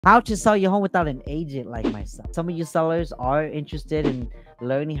How to sell your home without an agent like myself. Some of you sellers are interested in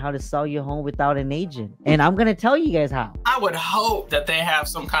learning how to sell your home without an agent, and I'm gonna tell you guys how. I would hope that they have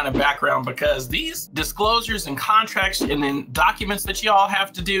some kind of background, because these disclosures and contracts and then documents that y'all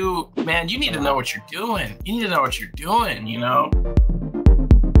have to do, man, you need to know what you're doing. You need to know what you're doing, you know?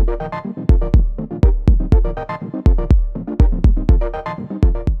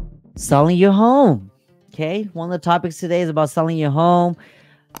 Selling your home. Okay, one of the topics today is about selling your home,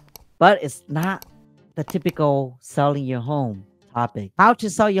 but it's not the typical selling your home topic. How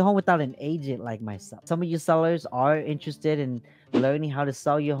to sell your home without an agent like myself. Some of you sellers are interested in learning how to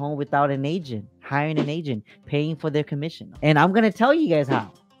sell your home without an agent, hiring an agent, paying for their commission. And I'm going to tell you guys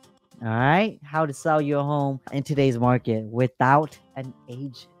how. All right, how to sell your home in today's market without an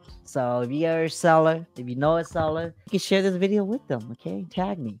agent. So if you're a seller, if you know a seller, you can share this video with them, okay?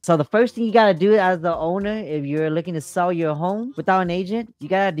 Tag me. So the first thing you got to do as the owner, if you're looking to sell your home without an agent, you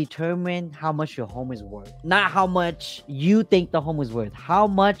got to determine how much your home is worth. Not how much you think the home is worth, how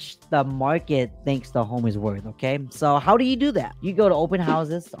much the market thinks the home is worth, okay? So how do you do that? You go to open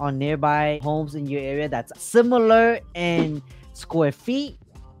houses on nearby homes in your area that's similar in square feet,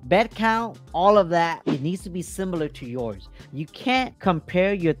 bed count, all of that. It needs to be similar to yours. You can't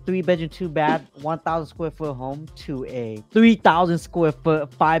compare your 3-bedroom 2-bath 1,000 square foot home to a 3,000 square foot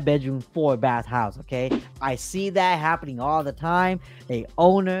 5-bedroom 4-bath house. Okay, I see that happening all the time. A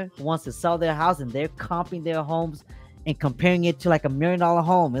owner wants to sell their house and they're comping their homes and comparing it to like $1 million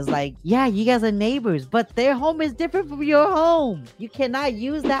home. It's like, yeah, you guys are neighbors, but their home is different from your home. You cannot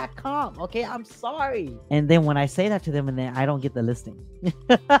use that comp. Okay, I'm sorry. And then when I say that to them, and then I don't get the listing,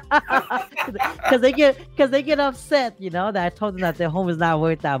 because they get upset, you know, that I told them that their home is not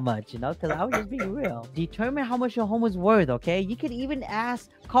worth that much, you know, because I was just being real. Determine how much your home is worth. Okay, you can even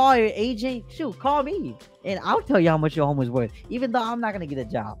call your agent. Shoot, call me and I'll tell you how much your home is worth, even though I'm not gonna get a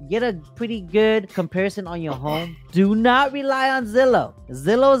job. Get a pretty good comparison on your home. Do not rely on Zillow.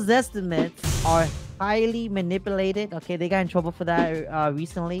 Zillow's estimates are highly manipulated. Okay, they got in trouble for that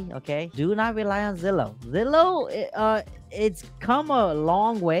recently. Okay, do not rely on Zillow. Zillow, it's come a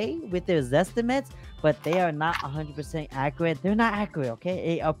long way with their estimates, but they are not 100% accurate. They're not accurate.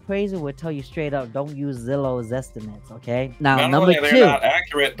 Okay, a appraiser will tell you straight up, don't use Zillow's estimates. Okay, now not number only two, they're not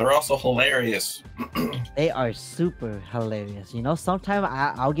accurate, they're also hilarious. they are super hilarious. You know, sometimes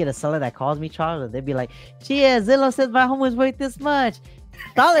I'll get a seller that calls me, Charles, and they'll be like, Chia, Zillow says my home is worth this much.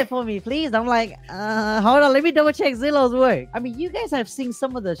 Sell it for me, please. I'm like, hold on, let me double check Zillow's work. I mean, you guys have seen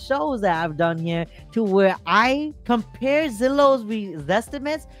some of the shows that I've done here to where I compare Zillow's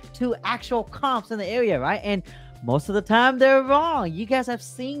estimates to actual comps in the area, right? And most of the time they're wrong. You guys have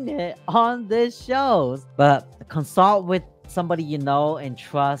seen it on the shows, but consult with somebody you know and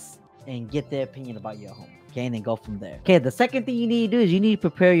trust and get their opinion about your home. Okay, and then go from there. Okay, the second thing you need to do is you need to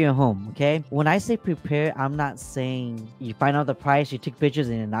prepare your home. Okay, when I say prepare, I'm not saying you find out the price, you took pictures,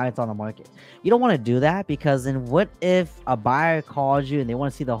 and now it's on the market. You don't want to do that, because then what if a buyer calls you and they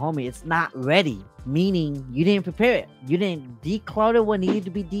want to see the home, it's not ready, meaning you didn't prepare it, you didn't declutter what needed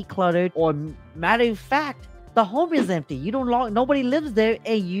to be decluttered, or matter of fact, the home is empty, you don't nobody lives there,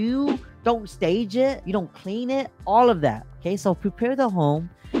 and you don't stage it, you don't clean it, all of that. Okay, so prepare the home.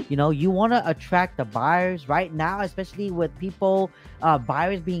 You know, you want to attract the buyers right now, especially with people,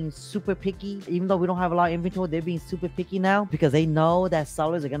 buyers being super picky. Even though we don't have a lot of inventory, they're being super picky now because they know that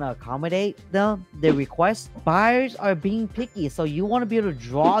sellers are going to accommodate them, their requests. Buyers are being picky, so you want to be able to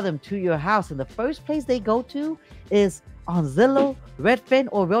draw them to your house. And the first place they go to is on Zillow, Redfin,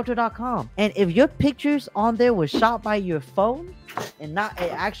 or Realtor.com. And if your pictures on there were shot by your phone and not an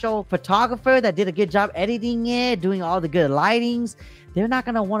actual photographer that did a good job editing it, doing all the good lightings, they're not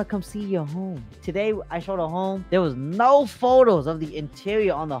gonna want to come see your home. Today I showed a home, there was no photos of the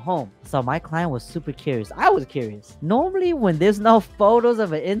interior on the home, so my client was super curious. I was curious. Normally when there's no photos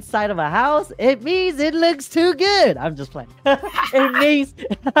of an inside of a house, it means it looks too good. I'm just playing.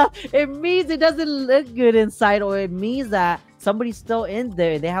 it means it doesn't look good inside, or it means that somebody's still in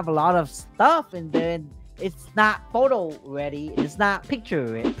there and they have a lot of stuff in there and it's not photo ready, it's not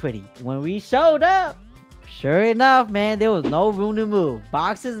picture pretty. When we showed up, sure enough, man, there was no room to move.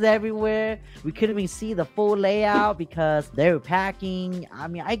 Boxes everywhere. We couldn't even see the full layout because they were packing. I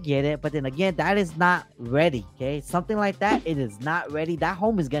mean, I get it, but then again, that is not ready. Okay, something like that, it is not ready. That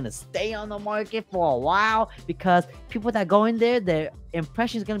home is gonna stay on the market for a while because people that go in there, their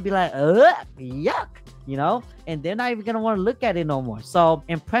impression is gonna be like, yuck, you know, and they're not even gonna want to look at it no more. So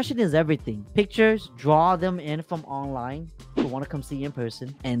impression is everything. Pictures, draw them in from online who want to come see you in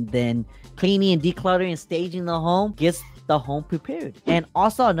person, and then cleaning and decluttering and staging the home gets the home prepared. And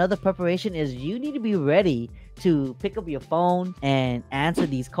also another preparation is you need to be ready to pick up your phone and answer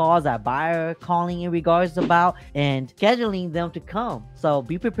these calls that buyer calling in regards about and scheduling them to come. So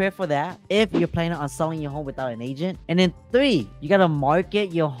be prepared for that if you're planning on selling your home without an agent. And then 3, you gotta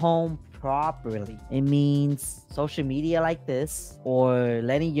market your home properly. It means social media like this, or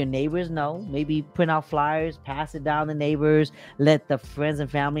letting your neighbors know, maybe print out flyers, pass it down to neighbors, let the friends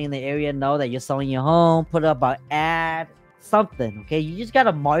and family in the area know that you're selling your home, put up an ad, something. Okay, you just got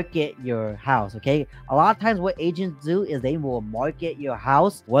to market your house. Okay, a lot of times what agents do is they will market your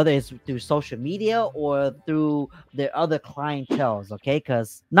house, whether it's through social media or through their other clientels. Okay,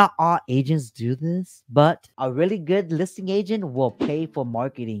 because not all agents do this, but a really good listing agent will pay for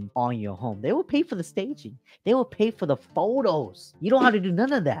marketing on your home. They will pay for the staging, they will pay for the photos. You don't have to do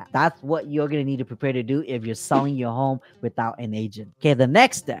none of that. That's what you're gonna need to prepare to do if you're selling your home without an agent. Okay, the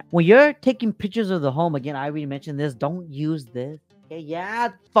next step, when you're taking pictures of the home, again, I already mentioned this, don't use this. Okay, yeah,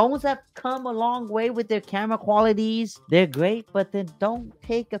 phones have come a long way with their camera qualities. They're great, but then don't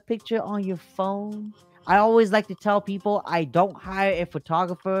take a picture on your phone. I always like to tell people I don't hire a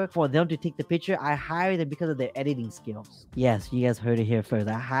photographer for them to take the picture. I hire them because of their editing skills. Yes, you guys heard it here first.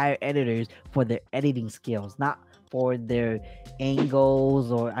 I hire editors for their editing skills, not for their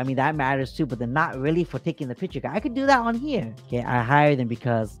angles, or I mean that matters too, but they're not really for taking the picture. I could do that on here. Okay, I hire them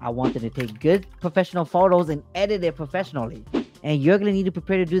because I want them to take good professional photos and edit it professionally. And you're gonna need to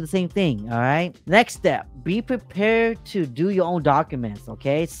prepare to do the same thing. All right, next step, be prepared to do your own documents.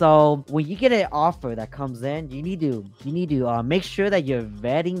 Okay, so when you get an offer that comes in, you need to make sure that you're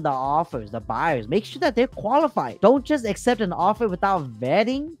vetting the offers, the buyers. Make sure that they're qualified. Don't just accept an offer without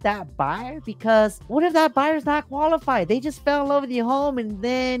vetting that buyer, because what if that buyer's not qualified? They just fell in love with your home and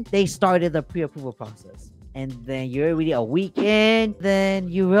then they started the pre-approval process. And then you're already a week in, then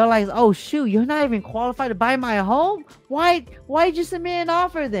you realize, oh shoot, you're not even qualified to buy my home? Why'd you submit an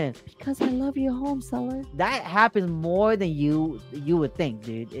offer then? Because I love your home, seller. That happens more than you would think,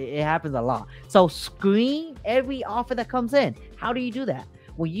 dude. It happens a lot. So screen every offer that comes in. How do you do that?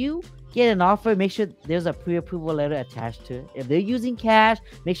 When you get an offer, make sure there's a pre-approval letter attached to it. If they're using cash,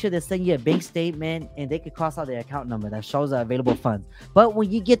 make sure they send you a bank statement and they can cross out their account number that shows the available funds. But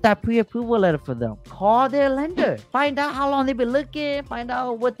when you get that pre-approval letter for them, call their lender. Find out how long they've been looking. Find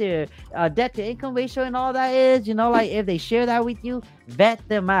out what their debt to income ratio and all that is. You know, like if they share that with you, vet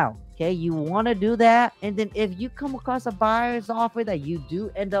them out. Okay, you want to do that. And then if you come across a buyer's offer that you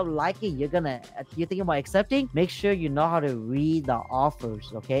do end up liking, you're thinking about accepting, make sure you know how to read the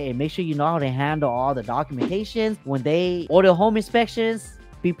offers. Okay, and make sure you know how to handle all the documentation when they order home inspections.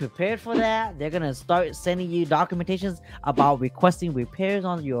 Be prepared for that. They're gonna start sending you documentations about requesting repairs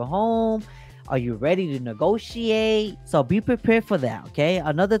on your home. Are you ready to negotiate? So be prepared for that. Okay,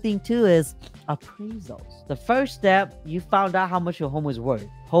 another thing too is appraisals. The first step, you found out how much your home is worth,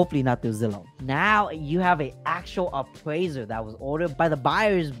 hopefully not through Zillow. Now you have an actual appraiser that was ordered by the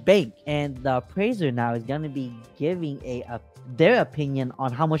buyer's bank, and the appraiser now is going to be giving their opinion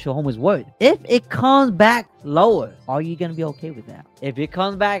on how much your home is worth. If it comes back lower, are you going to be okay with that? If it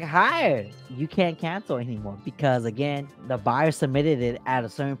comes back higher, you can't cancel anymore, because again, the buyer submitted it at a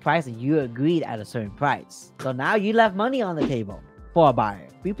certain price and you agreed at a certain price. So now you left money on the table for a buyer.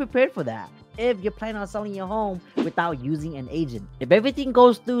 Be prepared for that if you're planning on selling your home without using an agent. If everything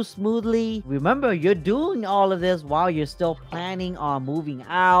goes through smoothly, remember, you're doing all of this while you're still planning on moving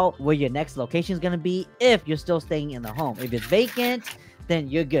out, where your next location is going to be, if you're still staying in the home. If it's vacant, then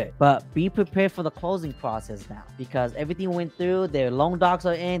you're good. But be prepared for the closing process now, because everything went through, their loan docs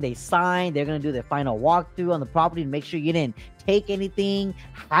are in, they signed, they're going to do their final walkthrough on the property to make sure you didn't take anything,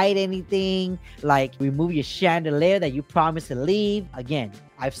 hide anything, like remove your chandelier that you promised to leave. Again,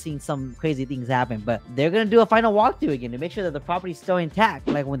 I've seen some crazy things happen, but they're going to do a final walkthrough again to make sure that the property is still intact,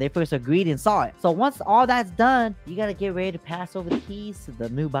 like when they first agreed and saw it. So once all that's done, you got to get ready to pass over the keys to the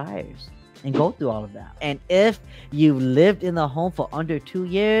new buyers and go through all of that. And if you lived in the home for under 2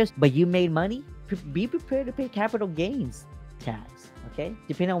 years, but you made money, be prepared to pay capital gains tax, okay?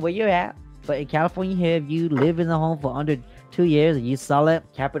 Depending on where you're at. But in California here, if you live in the home for under 2 years and you sell it,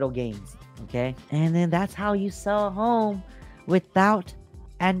 capital gains, okay? And then that's how you sell a home without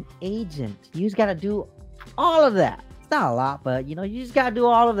an agent. You just got to do all of that. It's not a lot, but you know, you just got to do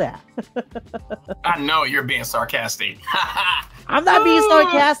all of that. I know you're being sarcastic. I'm not being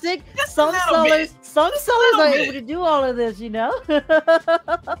sarcastic. Some sellers are able to do all of this, you know?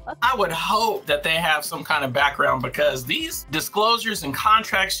 I would hope that they have some kind of background, because these disclosures and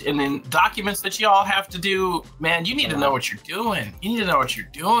contracts and then documents that you all have to do, man, you need to know what you're doing. You need to know what you're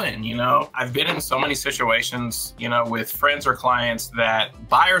doing, you know? I've been in so many situations, you know, with friends or clients that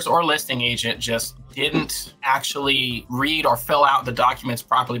buyers or listing agent just didn't actually read or fill out the documents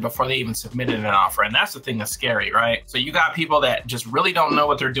properly before they even submitted an offer. And that's the thing that's scary, right? So you got people that just really don't know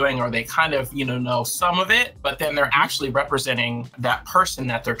what they're doing, or they kind of, know some of it, but then they're actually representing that person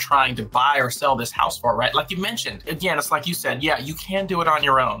that they're trying to buy or sell this house for, right? Like you mentioned, again, it's like you said, yeah, you can do it on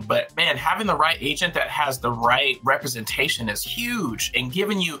your own, but man, having the right agent that has the right representation is huge, and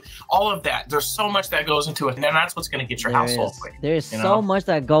giving you all of that. There's so much that goes into it, and then that's what's going to get your house sold quick. There's so much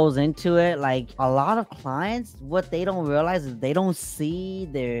that goes into it. Like a lot of clients, what they don't realize is they don't see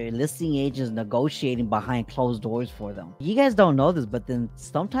their listing agents negotiating behind closed doors for them. You guys don't know this, but then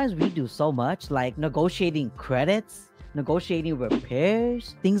sometimes we do so much, like negotiating credits, negotiating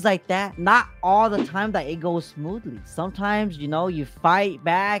repairs, things like that. Not all the time that it goes smoothly. Sometimes, you fight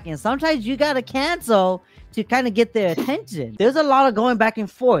back, and sometimes you gotta cancel to kind of get their attention. There's a lot of going back and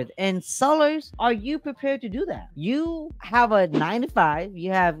forth. And sellers, are you prepared to do that? You have a 9 to 5,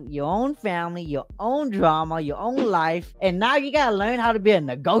 you have your own family, your own drama, your own life, and now you gotta learn how to be a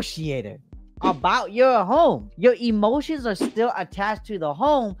negotiator about your home. Your emotions are still attached to the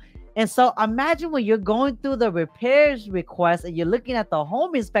home. And so imagine when you're going through the repairs request and you're looking at the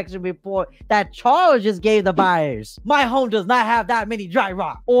home inspection report that Charles just gave the buyers. My home does not have that many dry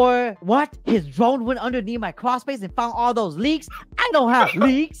rot. Or what? His drone went underneath my crawl space and found all those leaks. I don't have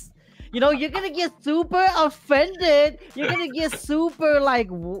leaks. You're gonna get super offended. You're gonna get super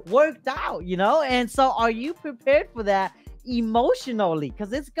worked out, And so are you prepared for that emotionally?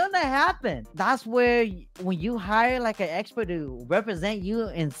 Because it's gonna happen. That's where when you hire an expert to represent you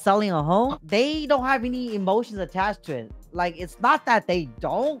in selling a home, they don't have any emotions attached to it. It's not that they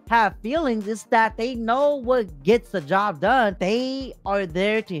don't have feelings, it's that they know what gets the job done. They are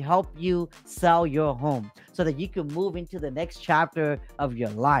there to help you sell your home so that you can move into the next chapter of your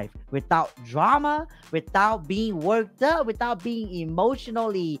life without drama, without being worked up, without being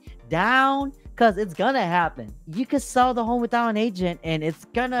emotionally down. Because it's gonna happen. You could sell the home without an agent, and it's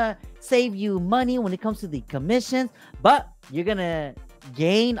gonna save you money when it comes to the commissions, but you're gonna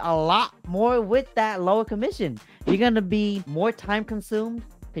gain a lot more with that lower commission. You're gonna be more time consumed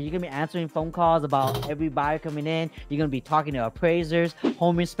because you're gonna be answering phone calls about every buyer coming in. You're gonna be talking to appraisers,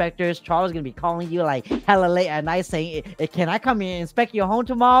 home inspectors. Charles is gonna be calling you hella late at night saying, can I come in and inspect your home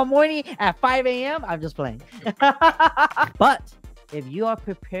tomorrow morning at 5 a.m.? I'm just playing. But if you are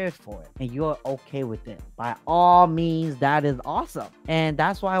prepared for it and you're okay with it, by all means, that is awesome. And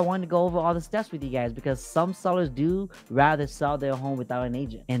that's why I wanted to go over all the steps with you guys, because some sellers do rather sell their home without an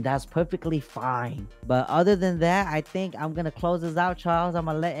agent, and that's perfectly fine. But other than that, I think I'm going to close this out, Charles. I'm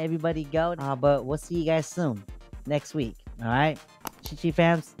going to let everybody go, but we'll see you guys soon next week. All right, Chi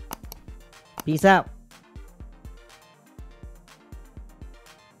fams, peace out.